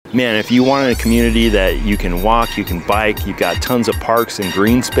Man, if you want a community that you can walk, you can bike, you've got tons of parks and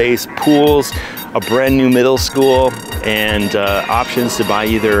green space, pools, a brand new middle school, and options to buy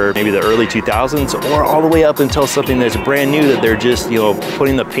either maybe the early 2000s or all the way up until something that's brand new that they're just, you know,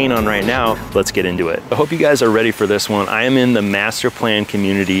 putting the paint on right now. Let's get into it. I hope you guys are ready for this one. I am in the master plan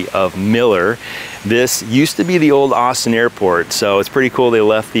community of Mueller. This used to be the old Austin airport, so it's pretty cool. They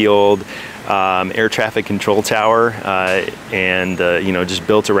left the old air traffic control tower and you know, just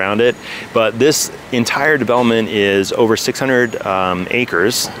built around it. But this entire development is over 600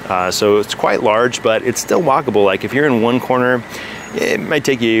 acres, so it's quite large, but it's still walkable. Like if you're in one corner, it might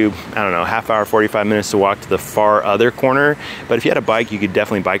take you, I don't know, half hour, 45 minutes to walk to the far other corner. But if you had a bike, you could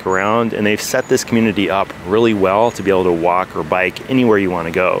definitely bike around, and they've set this community up really well to be able to walk or bike anywhere you want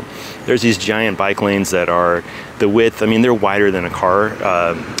to go. There's these giant bike lanes that are the width, I mean, they're wider than a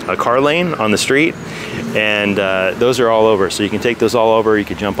car lane on the street, and those are all over. So you can take those all over, you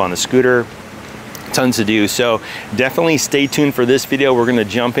could jump on a scooter. Tons to do. So definitely stay tuned for this video. We're going to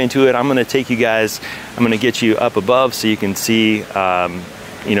jump into it. I'm going to take you guys, I'm going to get you up above so you can see,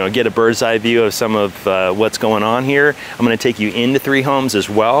 you know, get a bird's eye view of some of what's going on here. I'm going to take you into 3 homes as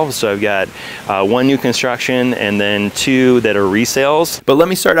well. So I've got 1 new construction and then 2 that are resales. But let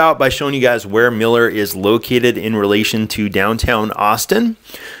me start out by showing you guys where Mueller is located in relation to downtown Austin.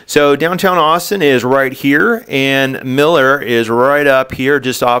 So downtown Austin is right here, and Mueller is right up here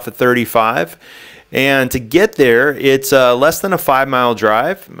just off of 35. And to get there, it's less than a 5-mile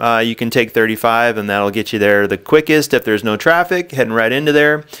drive. You can take 35 and that'll get you there the quickest if there's no traffic, heading right into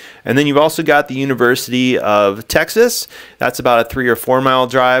there. And then you've also got the University of Texas. That's about a 3 or 4 mile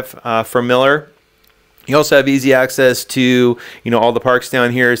drive from Mueller. You also have easy access to, you know, all the parks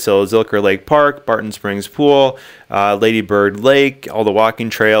down here. So Zilker Lake Park, Barton Springs Pool, Lady Bird Lake, all the walking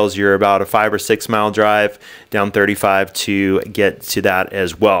trails. You're about a 5 or 6 mile drive down 35 to get to that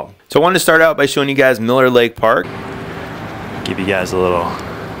as well. So I wanted to start out by showing you guys Mueller Lake Park. Give you guys a little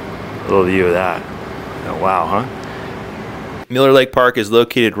view of that. Oh, wow, huh? Mueller Lake Park is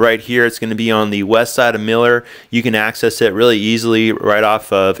located right here. It's going to be on the west side of Mueller. You can access it really easily right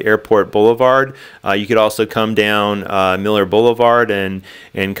off of Airport Boulevard. You could also come down Mueller Boulevard and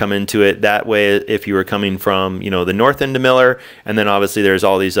come into it that way if you were coming from, you know, the north end of Mueller. And then obviously there's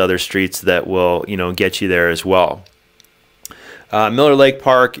all these other streets that will, you know, get you there as well. Mueller Lake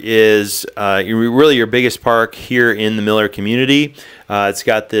Park is really your biggest park here in the Mueller community. It's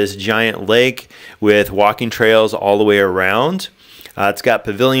got this giant lake with walking trails all the way around. It's got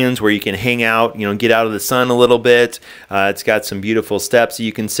pavilions where you can hang out, you know, get out of the sun a little bit. It's got some beautiful steps that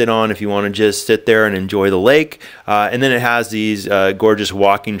you can sit on if you want to just sit there and enjoy the lake. And then it has these gorgeous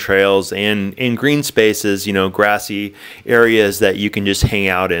walking trails and in green spaces, you know, grassy areas that you can just hang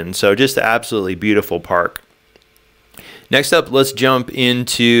out in. So just an absolutely beautiful park. Next up, let's jump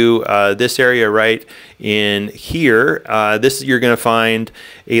into this area right in here. You're going to find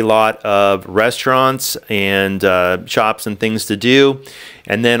a lot of restaurants and shops and things to do.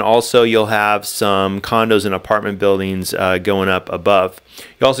 And then also you'll have some condos and apartment buildings going up above.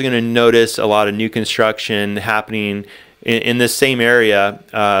 You're also going to notice a lot of new construction happening in this same area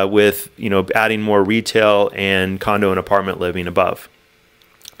with, you know, adding more retail and condo and apartment living above.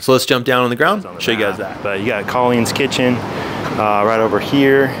 So let's jump down on the ground, show you guys that. But you got Colleen's Kitchen right over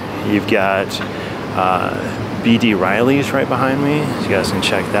here. You've got B.D. Riley's right behind me. So you guys can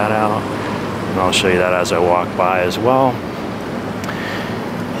check that out. And I'll show you that as I walk by as well.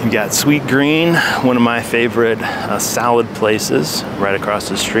 You've got Sweet Green, one of my favorite salad places right across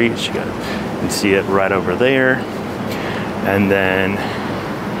the street. You can see it right over there. And then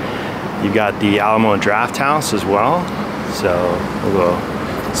you've got the Alamo Draft House as well. So we'll go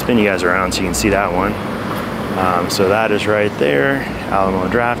spin you guys around so you can see that one. So that is right there, Alamo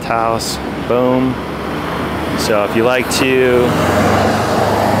Draft House, boom. So if you like to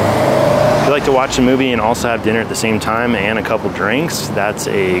watch a movie and also have dinner at the same time and a couple drinks, that's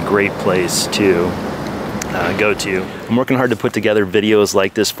a great place to go to. I'm working hard to put together videos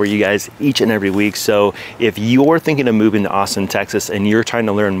like this for you guys each and every week. So if you're thinking of moving to Austin, Texas, and you're trying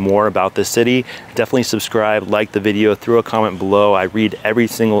to learn more about this city, definitely subscribe, like the video, throw a comment below. I read every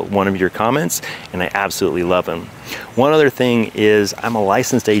single one of your comments and I absolutely love them. One other thing is I'm a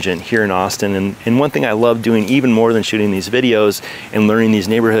licensed agent here in Austin, and one thing I love doing even more than shooting these videos and learning these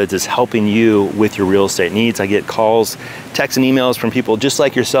neighborhoods is helping you with your real estate needs. I get calls, texts, and emails from people just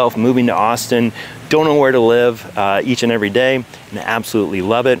like yourself moving to Austin, don't know where to live each and every day, and I absolutely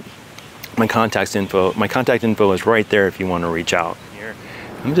love it. My contact info is right there if you want to reach out. Here,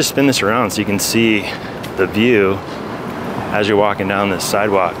 let me just spin this around so you can see the view as you're walking down this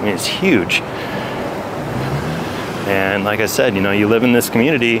sidewalk. I mean, it's huge. And like I said, you know, you live in this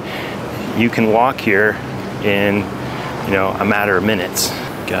community, you can walk here in, you know, a matter of minutes.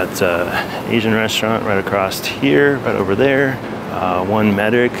 Got Asian restaurant right across here, right over there. One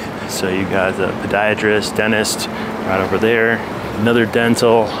medic, so you got a podiatrist, dentist right over there. Another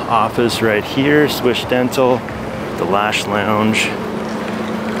dental office right here, Swish Dental. The Lash Lounge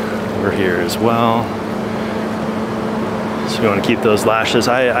over here as well. So you want to keep those lashes.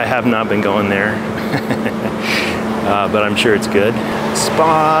 I have not been going there, but I'm sure it's good.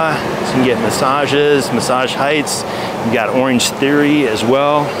 Spa, so you can get massages, Massage Heights. You got Orange Theory as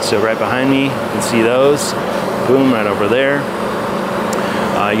well. So right behind me, you can see those. Boom, right over there.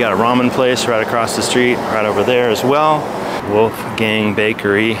 You got a ramen place right across the street, right over there as well. Wolfgang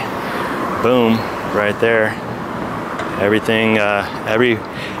Bakery, boom, right there. Everything, every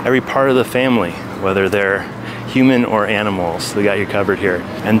part of the family, whether they're human or animals, they got you covered here.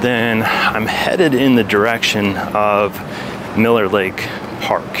 And then I'm headed in the direction of Miller Lake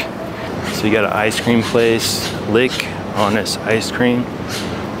Park. So you got an ice cream place, Lick Honest Ice Cream.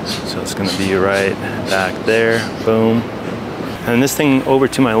 So it's gonna be right back there, boom. And this thing over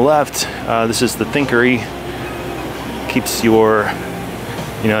to my left, this is the Thinkery. Keeps your,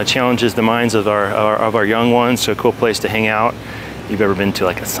 you know, challenges the minds of our young ones. So a cool place to hang out. If you've ever been to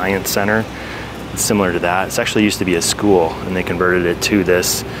like a science center, it's similar to that. It's actually used to be a school and they converted it to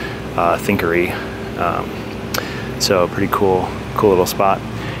this Thinkery. So pretty cool little spot.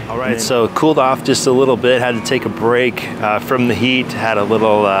 All right, so cooled off just a little bit, had to take a break from the heat, had a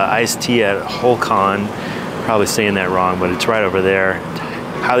little iced tea at Holcon. Probably saying that wrong, but it's right over there.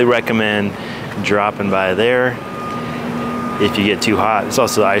 Highly recommend dropping by there if you get too hot. There's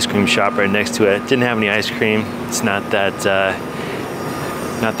also the ice cream shop right next to it. Didn't have any ice cream. It's not that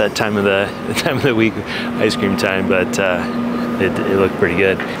time of the week, ice cream time, but it looked pretty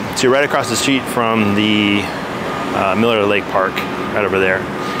good. So you're right across the street from the Miller Lake Park, right over there.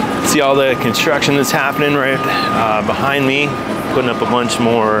 See all the construction that's happening right behind me, putting up a bunch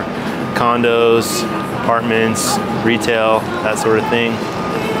more condos, apartments, retail, that sort of thing.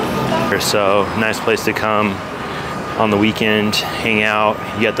 So nice place to come on the weekend, hang out.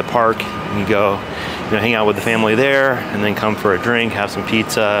 You got the park, you go, you know, hang out with the family there, and then come for a drink, have some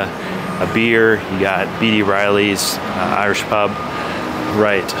pizza, a beer. You got B.D. Riley's Irish Pub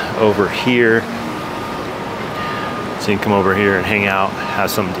right over here. So you can come over here and hang out, have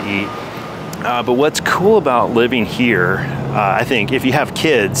something to eat. But what's cool about living here, I think, if you have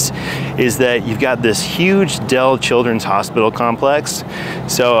kids, is that you've got this huge Dell Children's Hospital complex.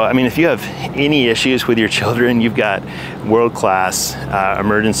 So, I mean, if you have any issues with your children, you've got world-class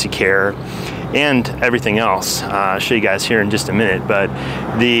emergency care and everything else. I'll show you guys here in just a minute, but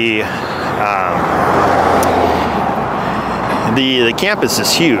the campus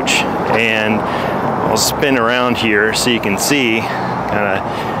is huge, and I'll spin around here so you can see kind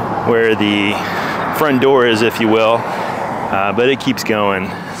of where the front door is, if you will, but it keeps going.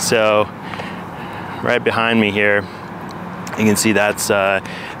 So right behind me here, you can see that's the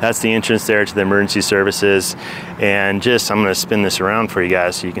entrance there to the emergency services. And just, I'm gonna spin this around for you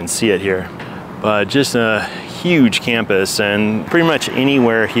guys so you can see it here. But just a huge campus, and pretty much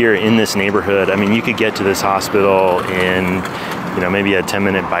anywhere here in this neighborhood, I mean, you could get to this hospital in, you know, maybe a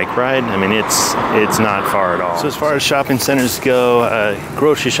 10-minute bike ride. I mean, it's not far at all. So as far as shopping centers go,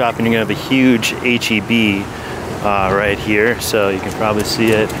 grocery shopping, you're gonna have a huge H-E-B right here. So you can probably see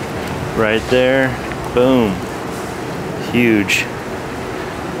it right there. Boom, huge.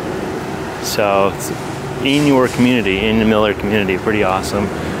 So it's in your community, in the Miller community, pretty awesome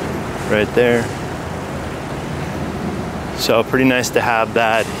right there. So pretty nice to have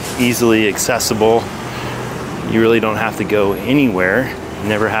that easily accessible. You really don't have to go anywhere. You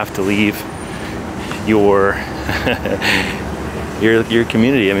never have to leave your your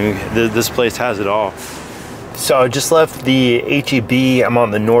community. I mean, this place has it all. So I just left the H-E-B. I'm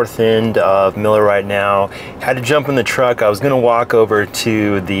on the north end of Miller right now. Had to jump in the truck. I was gonna walk over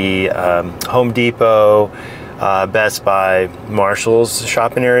to the Home Depot, Best Buy, Marshall's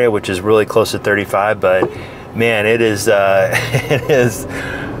shopping area, which is really close to 35, but man, it is it is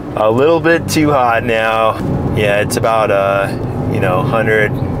a little bit too hot now. Yeah, it's about you know, 100,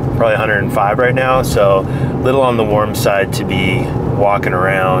 probably 105 right now, so a little on the warm side to be walking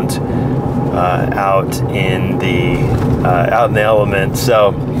around out in the element.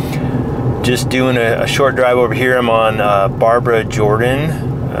 So just doing a short drive over here. I'm on Barbara Jordan,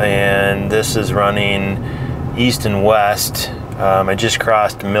 and this is running east and west. I just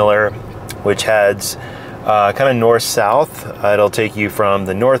crossed Miller, which heads kind of north-south. It'll take you from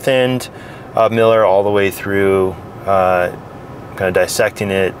the north end of Miller all the way through, kind of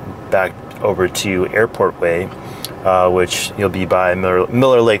dissecting it back over to Airport Way, which you'll be by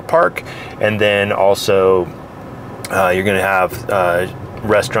Miller Lake Park, and then also you're going to have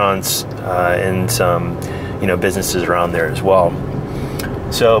restaurants and some businesses around there as well.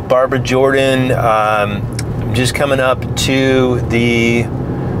 So Barbara Jordan, just coming up to the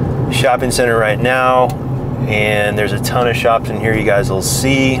shopping center right now, and there's a ton of shops in here you guys will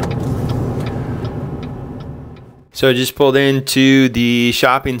see. So I just pulled into the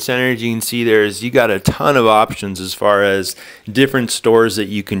shopping center. As you can see, you got a ton of options as far as different stores that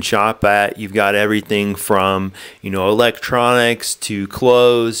you can shop at. You've got everything from electronics to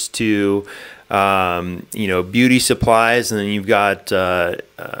clothes to beauty supplies, and then you've got a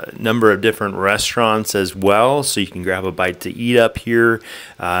number of different restaurants as well, so you can grab a bite to eat up here.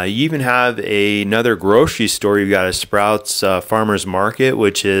 You even have another grocery store. You've got a Sprouts Farmers Market,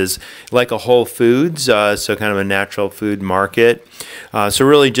 which is like a Whole Foods, so kind of a natural food market. So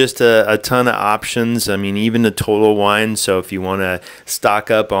really just a ton of options. I mean, even the Total Wine. So if you want to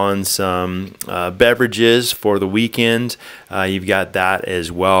stock up on some beverages for the weekend, you've got that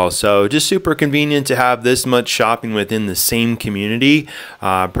as well. So just super convenient to have this much shopping within the same community.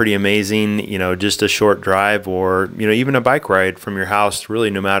 Pretty amazing, just a short drive or, even a bike ride from your house, really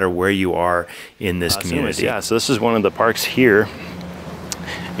no matter where you are in this community. So this is one of the parks here.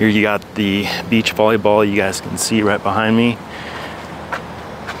 Here you got the beach volleyball, you guys can see right behind me.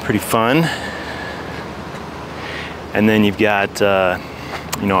 Pretty fun. And then you've got,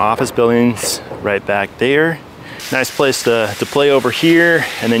 office buildings right back there. Nice place to play over here.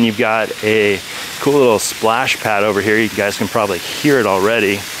 And then you've got a cool little splash pad over here. You guys can probably hear it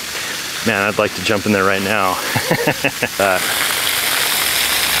already. Man, I'd like to jump in there right now.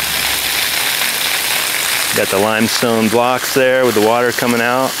 Got the limestone blocks there with the water coming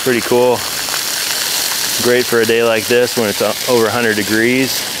out. Pretty cool. Great for a day like this when it's over 100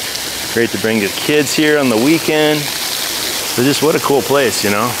 degrees. Great to bring the kids here on the weekend. So just what a cool place,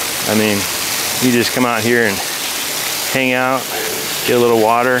 I mean, you just come out here and hang out, get a little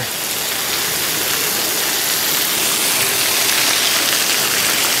water.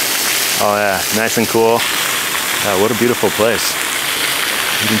 Oh yeah, nice and cool. What a beautiful place.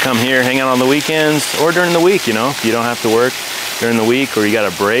 You can come here, hang out on the weekends or during the week, if you don't have to work during the week or you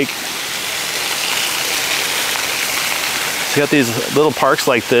got a break. So you got these little parks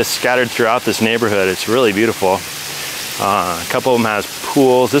like this scattered throughout this neighborhood. It's really beautiful. A couple of them has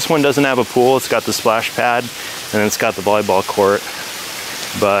pools. This one doesn't have a pool. It's got the splash pad and it's got the volleyball court.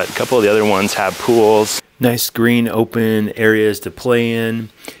 But a couple of the other ones have pools. Nice green open areas to play in.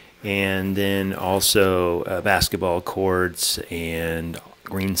 And then also basketball courts and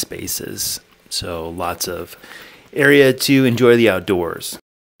green spaces. So lots of area to enjoy the outdoors.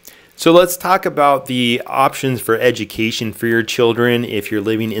 So let's talk about the options for education for your children if you're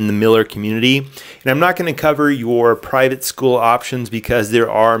living in the Mueller community. And I'm not going to cover your private school options because there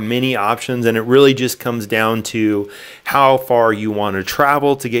are many options, and it really just comes down to how far you want to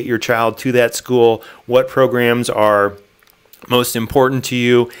travel to get your child to that school, what programs are most important to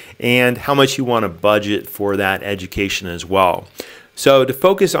you, and how much you want to budget for that education as well. So to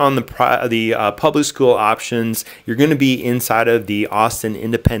focus on the public school options, you're going to be inside of the Austin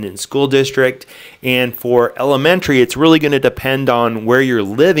Independent School District. And for elementary, it's really going to depend on where you're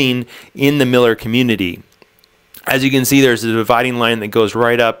living in the Mueller community. As you can see, there's a dividing line that goes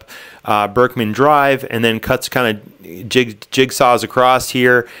right up Berkman Drive and then cuts kind of jigsaws across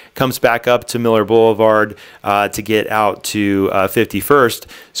here, comes back up to Miller Boulevard to get out to 51st.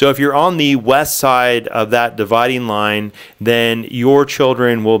 So if you're on the west side of that dividing line, then your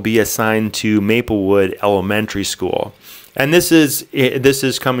children will be assigned to Maplewood Elementary School. And this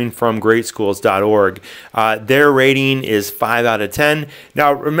is coming from greatschools.org. Their rating is 5 out of 10.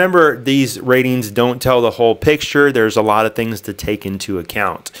 Now, remember, these ratings don't tell the whole picture. There's a lot of things to take into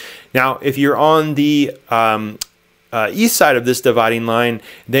account. Now, if you're on the east side of this dividing line,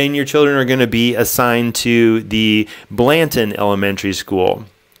 then your children are going to be assigned to the Blanton Elementary School.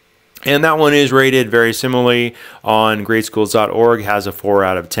 And that one is rated very similarly on greatschools.org, has a 4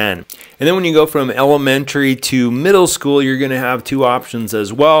 out of 10. And then when you go from elementary to middle school, you're going to have two options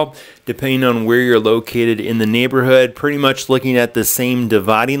as well, depending on where you're located in the neighborhood, pretty much looking at the same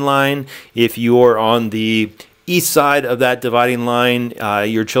dividing line. If you're on the east side of that dividing line,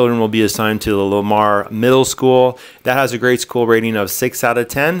 your children will be assigned to the Lamar Middle School. That has a grade school rating of 6 out of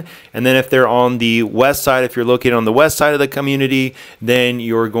 10. And then if they're on the west side, if you're located on the west side of the community, then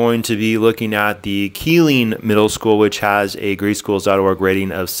you're going to be looking at the Keeling Middle School, which has a greatschools.org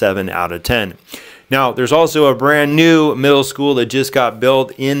rating of 7 out of 10. Now, there's also a brand new middle school that just got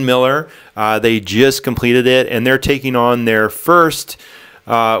built in Mueller. They just completed it, and they're taking on their first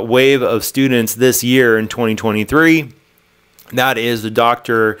wave of students this year in 2023. That is the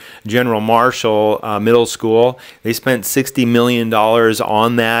Dr. General Marshall Middle School. They spent $60 million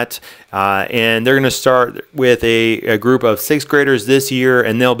on that, and they're going to start with a group of 6th graders this year,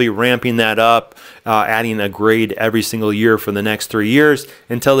 and they'll be ramping that up, adding a grade every single year for the next 3 years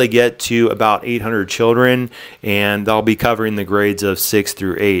until they get to about 800 children, and they'll be covering the grades of 6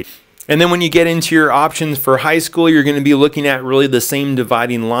 through 8. And then when you get into your options for high school, you're going to be looking at really the same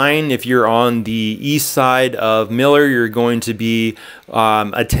dividing line. If you're on the east side of Mueller, you're going to be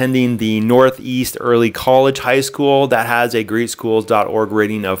attending the Northeast Early College High School. That has a greatschools.org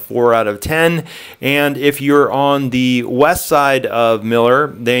rating of 4 out of 10. And if you're on the west side of Mueller,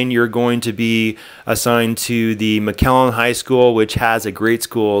 then you're going to be assigned to the McAllen High School, which has a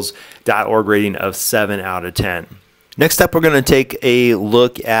greatschools.org rating of 7 out of 10. Next up, we're going to take a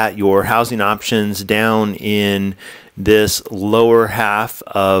look at your housing options down in this lower half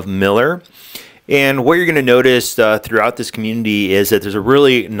of Mueller. And what you're going to notice throughout this community is that there's a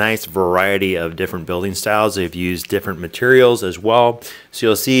really nice variety of different building styles. They've used different materials as well. So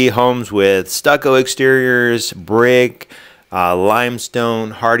you'll see homes with stucco exteriors, brick,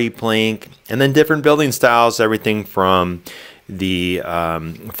 limestone, hardy plank, and then different building styles, everything from the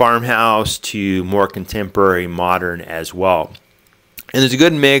farmhouse to more contemporary modern as well. And there's a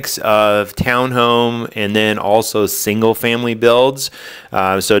good mix of townhome and then also single family builds.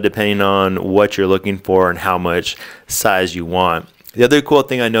 So depending on what you're looking for and how much size you want. The other cool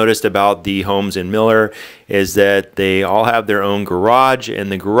thing I noticed about the homes in Mueller is that they all have their own garage,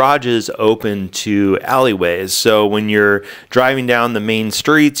 and the garage is open to alleyways. So when you're driving down the main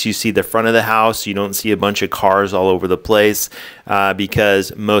streets, you see the front of the house. You don't see a bunch of cars all over the place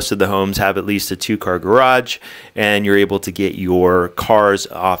because most of the homes have at least a 2-car garage, and you're able to get your cars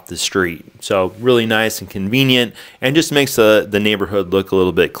off the street. So really nice and convenient, and just makes the neighborhood look a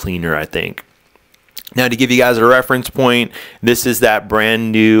little bit cleaner, I think. Now, to give you guys a reference point, this is that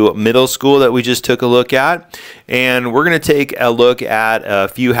brand new middle school that we just took a look at. And we're going to take a look at a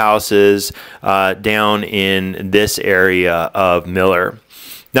few houses down in this area of Mueller.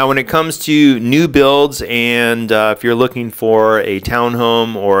 Now, when it comes to new builds, and if you're looking for a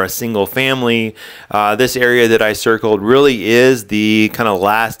townhome or a single family, this area that I circled really is the kind of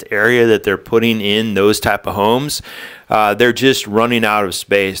last area that they're putting in those type of homes. They're just running out of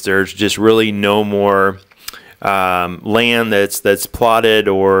space. There's just really no more land that's plotted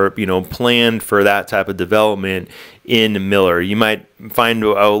or planned for that type of development in Mueller. You might find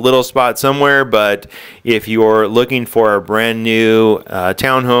a little spot somewhere, but if you're looking for a brand new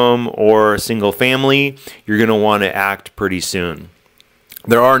townhome or single family, you're going to want to act pretty soon.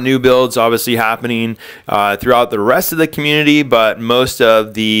 There are new builds obviously happening throughout the rest of the community, but most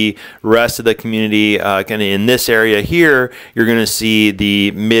of the rest of the community, kind of in this area here, you're going to see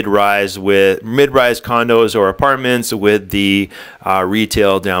the mid-rise condos or apartments with the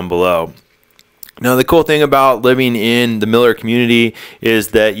retail down below. Now, the cool thing about living in the Mueller community is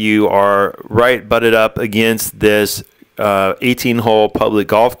that you are right butted up against this 18-hole public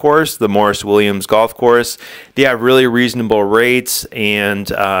golf course, the Morris Williams Golf Course. They have really reasonable rates,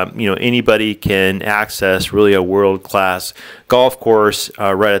 and anybody can access really a world-class golf course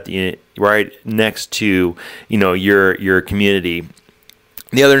right next to your community.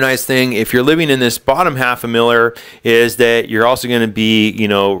 The other nice thing, if you're living in this bottom half of Mueller, is that you're also going to be,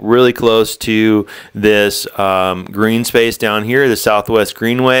 really close to this green space down here, the Southwest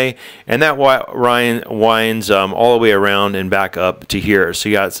Greenway, and that winds all the way around and back up to here. So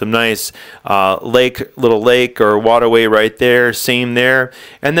you got some nice little lake or waterway right there, same there,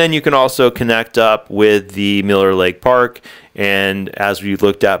 and then you can also connect up with the Mueller Lake Park. And as we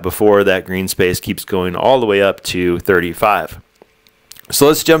looked at before, that green space keeps going all the way up to 35. So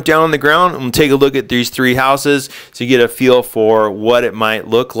let's jump down on the ground and take a look at these 3 houses so you get a feel for what it might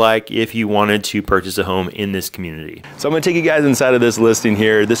look like if you wanted to purchase a home in this community. So I'm going to take you guys inside of this listing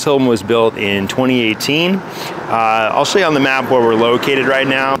here. This home was built in 2018. I'll show you on the map where we're located right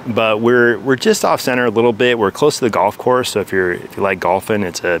now, but we're just off center a little bit. We're close to the golf course, so if you like golfing,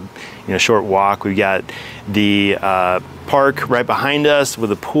 it's a short walk. We've got the park right behind us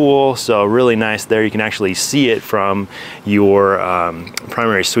with a pool, so really nice there. You can actually see it from your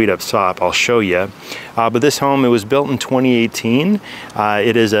primary suite up top. I'll show you. But this home, it was built in 2018.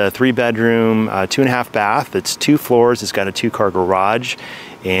 It is a 3-bedroom, 2.5 bath. It's 2 floors. It's got a 2-car garage,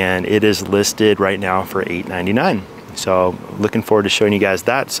 and it is listed right now for $899. So looking forward to showing you guys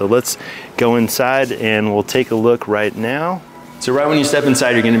that. So let's go inside and we'll take a look right now. So right when you step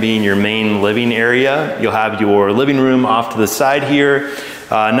inside, you're going to be in your main living area. You'll have your living room off to the side here.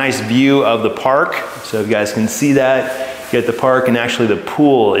 Nice view of the park, so if you guys can see that. You get the park, and actually the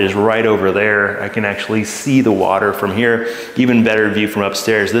pool is right over there. I can actually see the water from here. Even better view from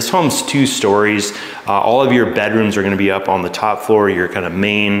upstairs. This home's 2 stories. All of your bedrooms are gonna be up on the top floor. Your kind of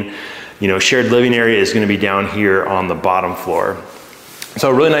main, shared living area is gonna be down here on the bottom floor. So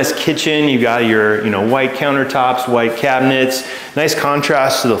a really nice kitchen. You got your, white countertops, white cabinets, nice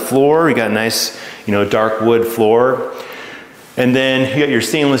contrast to the floor. You got nice, dark wood floor. And then you got your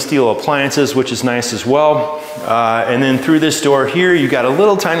stainless steel appliances, which is nice as well. And then through this door here, you got a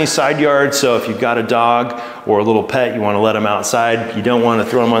little tiny side yard. So if you've got a dog or a little pet, you want to let them outside. You don't want to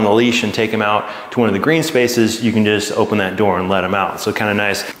throw them on the leash and take them out to one of the green spaces. You can just open that door and let them out. So kind of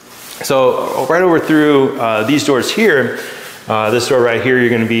nice. So right over through these doors here, this door right here, you're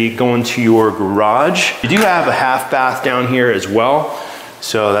going to be going to your garage. You do have a half bath down here as well.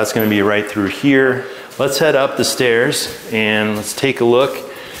 So that's going to be right through here. Let's head up the stairs and let's take a look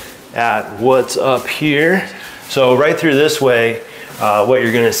at what's up here. So right through this way, what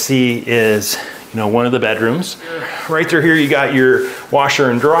you're going to see is, one of the bedrooms. Right through here, you got your washer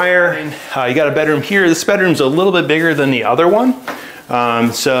and dryer. You got a bedroom here. This bedroom's a little bit bigger than the other one.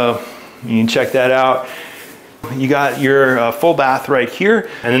 So you can check that out. You got your full bath right here,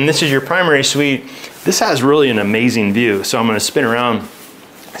 and then this is your primary suite. This has really an amazing view, so I'm going to spin around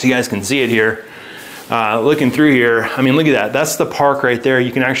so you guys can see it here. Looking through here, I mean, look at that. That's the park right there.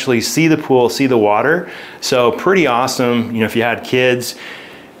 You can actually see the pool, see the water. So pretty awesome. If you had kids,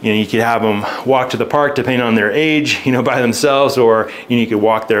 you could have them walk to the park depending on their age, by themselves, or you could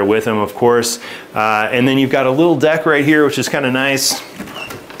walk there with them, of course. And then you've got a little deck right here, which is kind of nice.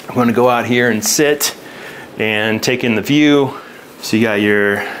 I'm going to go out here and sit and take in the view. So you got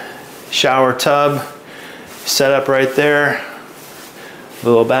your shower tub set up right there,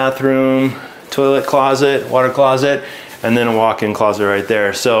 little bathroom, toilet closet, water closet, and then a walk-in closet right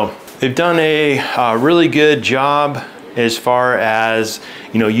there. So they've done a really good job as far as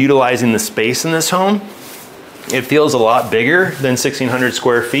utilizing the space in this home. It feels a lot bigger than 1,600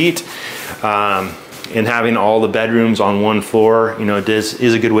 square feet. And having all the bedrooms on one floor,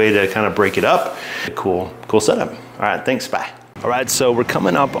 is a good way to kind of break it up. Cool setup. All right, thanks, bye. All right, so we're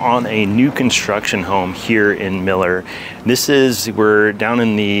coming up on a new construction home here in Mueller. We're down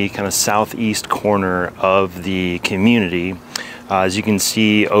in the kind of southeast corner of the community. As you can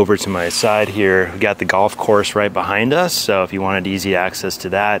see over to my side here, we got the golf course right behind us. So if you wanted easy access to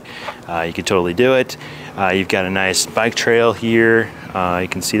that, you could totally do it. You've got a nice bike trail here. You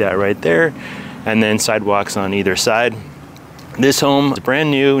can see that right there. And then sidewalks on either side. This home is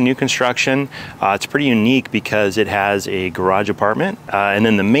brand new construction. It's pretty unique because it has a garage apartment. And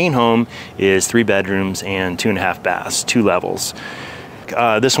then the main home is 3 bedrooms and 2.5 baths, 2 levels.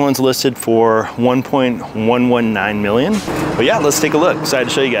 This one's listed for $1.119 million. But yeah, let's take a look. Excited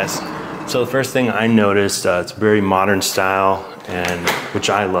to show you guys. So the first thing I noticed, it's very modern style, and which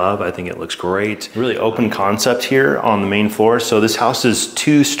I love. I think it looks great. Really open concept here on the main floor. So this house is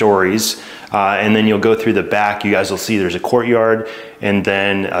 2 stories, and then you'll go through the back. You guys will see there's a courtyard, and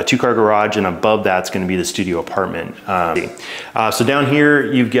then a 2-car garage, and above that's going to be the studio apartment. So down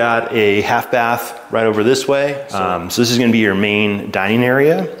here you've got a half bath right over this way. So this is going to be your main dining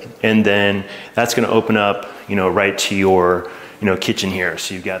area, and then that's going to open up, right to your kitchen here.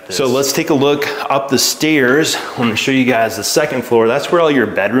 So you've got this. So let's take a look up the stairs. I want to show you guys the 2nd floor. That's where all your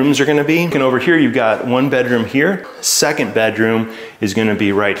bedrooms are going to be. And over here, you've got 1 bedroom here. 2nd bedroom is going to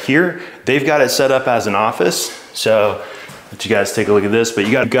be right here. They've got it set up as an office. So let you guys take a look at this, but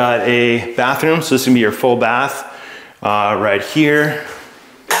you got a bathroom. So this is going to be your full bath right here.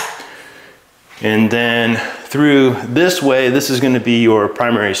 And then through this way, this is going to be your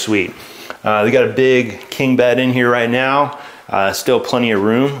primary suite. They got a big king bed in here right now. Still plenty of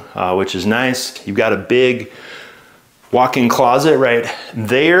room, which is nice. You've got a big walk-in closet right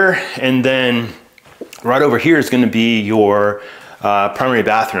there, and then right over here is going to be your primary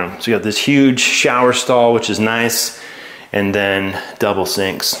bathroom. So you got this huge shower stall, which is nice, and then double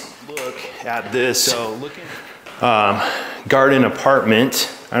sinks. Look at this garden apartment.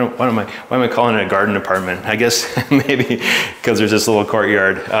 Why am I calling it a garden apartment? I guess maybe because there's this little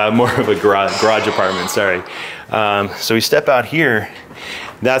courtyard, more of a garage apartment, sorry. So we step out here,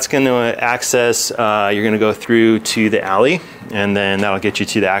 that's going to access, you're going to go through to the alley, and then that'll get you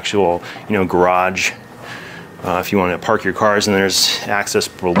to the actual, garage. If you want to park your cars, and there's access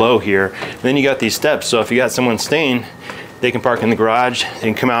below here. And then you got these steps, so if you got someone staying, they can park in the garage, they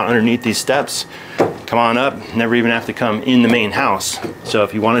can come out underneath these steps, come on up, never even have to come in the main house. So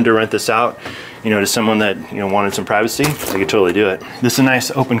if you wanted to rent this out, to someone that, wanted some privacy, they could totally do it. This is a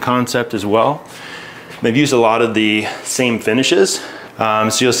nice open concept as well. They've used a lot of the same finishes,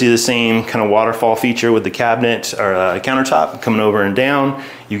 So you'll see the same kind of waterfall feature with the cabinet or countertop coming over and down.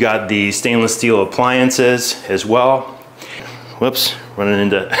 You've got the stainless steel appliances as well. Whoops, running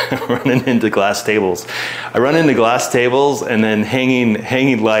into glass tables. I run into glass tables and then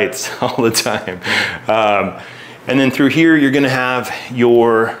hanging lights all the time. And then through here, you're gonna have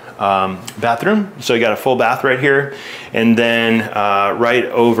your bathroom. So you got a full bath right here. And then right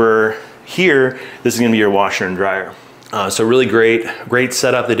over here, this is gonna be your washer and dryer. So really great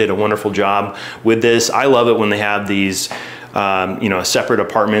setup. They did a wonderful job with this. I love it when they have these you know, separate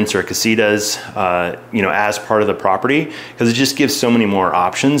apartments or casitas, you know, as part of the property, because it just gives so many more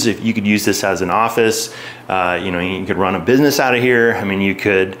options. If you could use this as an office, you know, you could run a business out of here. I mean, you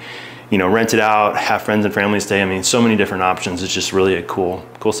could, you know, rent it out, have friends and family stay. I mean, so many different options. It's just really a cool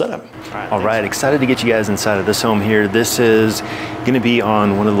setup. All right, excited to get you guys inside of this home here. This is gonna be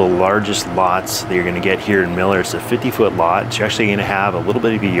on one of the largest lots that you're gonna get here in Mueller. It's a 50-foot lot. You're actually gonna have a little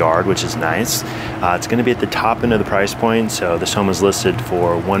bit of a yard, which is nice. It's gonna be at the top end of the price point. So this home is listed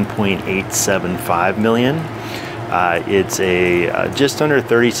for $1.875 million. It's a just under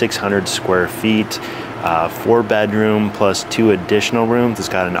 3,600 square feet. 4-bedroom plus 2 additional rooms. It's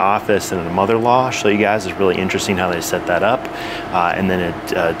got an office and a mother-in-law. I'll show you guys. It's really interesting how they set that up. And then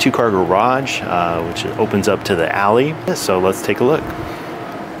a 2-car garage, which opens up to the alley. So let's take a look.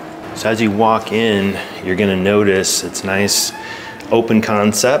 So as you walk in, you're gonna notice it's nice open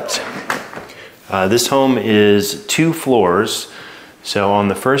concept. This home is 2 floors. So on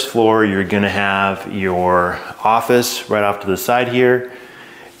the first floor, you're gonna have your office right off to the side here.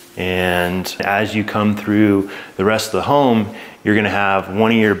 And as you come through the rest of the home, you're gonna have one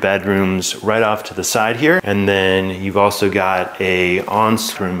of your bedrooms right off to the side here. And then you've also got a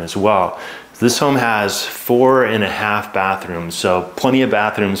ensuite room as well. So this home has 4.5 bathrooms, so plenty of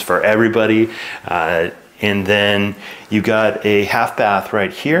bathrooms for everybody. And then you've got a half bath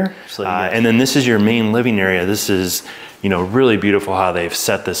right here. And then this is your main living area. This is, you know, really beautiful how they've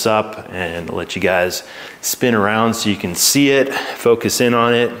set this up, and I'll let you guys spin around so you can see it, focus in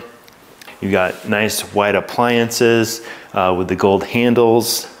on it. You've got nice white appliances with the gold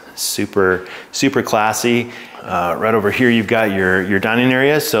handles, super classy. Right over here, you've got your dining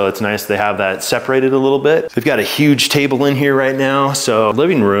area, so it's nice to have that separated a little bit. We've got a huge table in here right now, so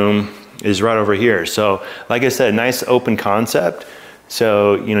living room is right over here. So like I said, nice open concept.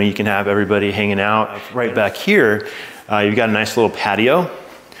 So, you know, you can have everybody hanging out. Right back here, you've got a nice little patio.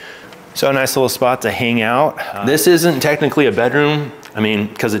 So a nice little spot to hang out. This isn't technically a bedroom, I mean,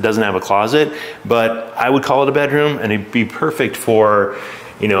 because it doesn't have a closet, but I would call it a bedroom, and it'd be perfect for,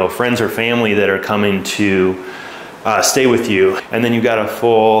 you know, friends or family that are coming to stay with you. And then you've got a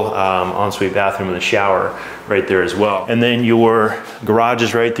full ensuite bathroom with a shower right there as well. And then your garage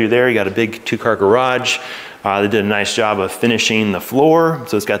is right through there. You got a big 2-car garage. They did a nice job of finishing the floor.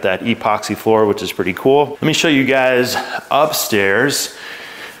 So it's got that epoxy floor, which is pretty cool. Let me show you guys upstairs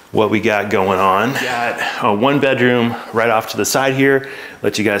what we got going on. We got a 1-bedroom right off to the side here.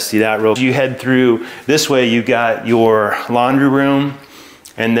 Let you guys see that real. You head through this way, you've got your laundry room,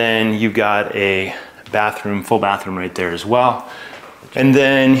 and then you've got a bathroom, full bathroom right there as well. And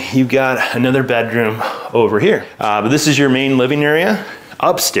then you've got another bedroom over here. But this is your main living area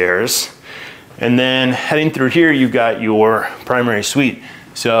upstairs. And then heading through here, you've got your primary suite.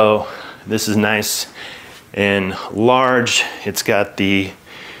 So this is nice and large. It's got the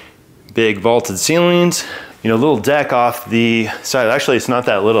big vaulted ceilings, you know, little deck off the side. Actually, it's not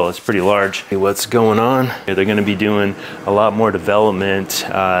that little, it's pretty large. What's going on? They're gonna be doing a lot more development.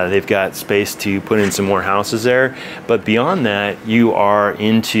 They've got space to put in some more houses there. But beyond that, you are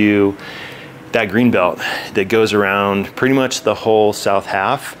into that green belt that goes around pretty much the whole south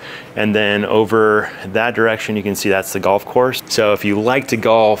half. And then over that direction, you can see that's the golf course. So if you like to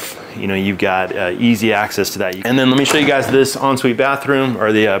golf, you know, you've got easy access to that. And then let me show you guys this ensuite bathroom,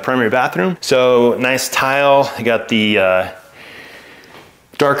 or the primary bathroom. So nice tile, you got the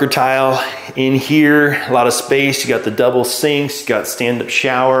darker tile in here, a lot of space. You got the double sinks, you got stand-up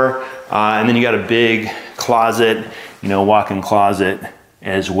shower, and then you got a big closet, you know, walk-in closet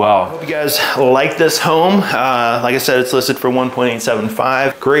as well. I hope you guys like this home. Like I said, it's listed for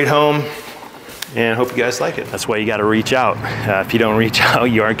 $1.875. Great home, and hope you guys like it. That's why you gotta reach out. If you don't reach out,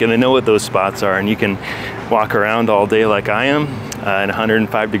 you aren't gonna know what those spots are, and you can walk around all day like I am in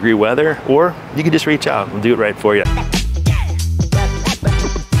 105-degree weather, or you can just reach out. We'll do it right for you.